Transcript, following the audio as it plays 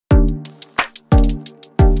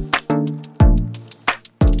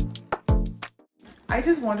I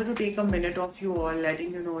just wanted to take a minute of you all,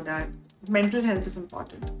 letting you know that mental health is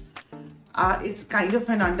important. It's kind of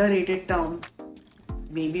an underrated term,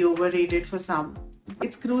 maybe overrated for some.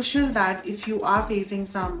 It's crucial that if you are facing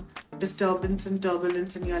some disturbance and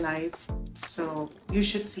turbulence in your life, so you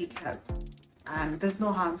should seek help. And there's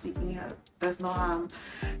no harm seeking help. There's no harm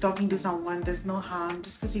talking to someone. There's no harm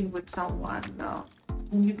discussing with someone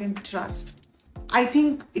whom you can trust. I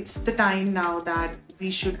think it's the time now that we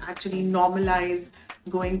should actually normalize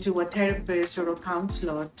going to a therapist or a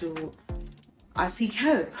counselor to seek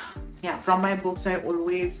help. Yeah, from my books, I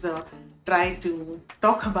always try to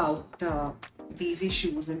talk about these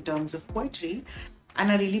issues in terms of poetry.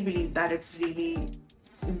 And I really believe that it's really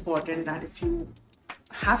important that if you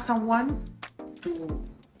have someone to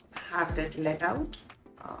have that let out,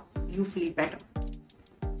 you feel better.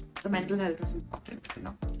 So mental health is important,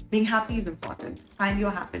 Being happy is important. Find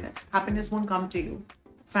your happiness. Happiness won't come to you.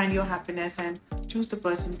 Find your happiness and choose the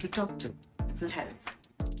person to talk to. It will help.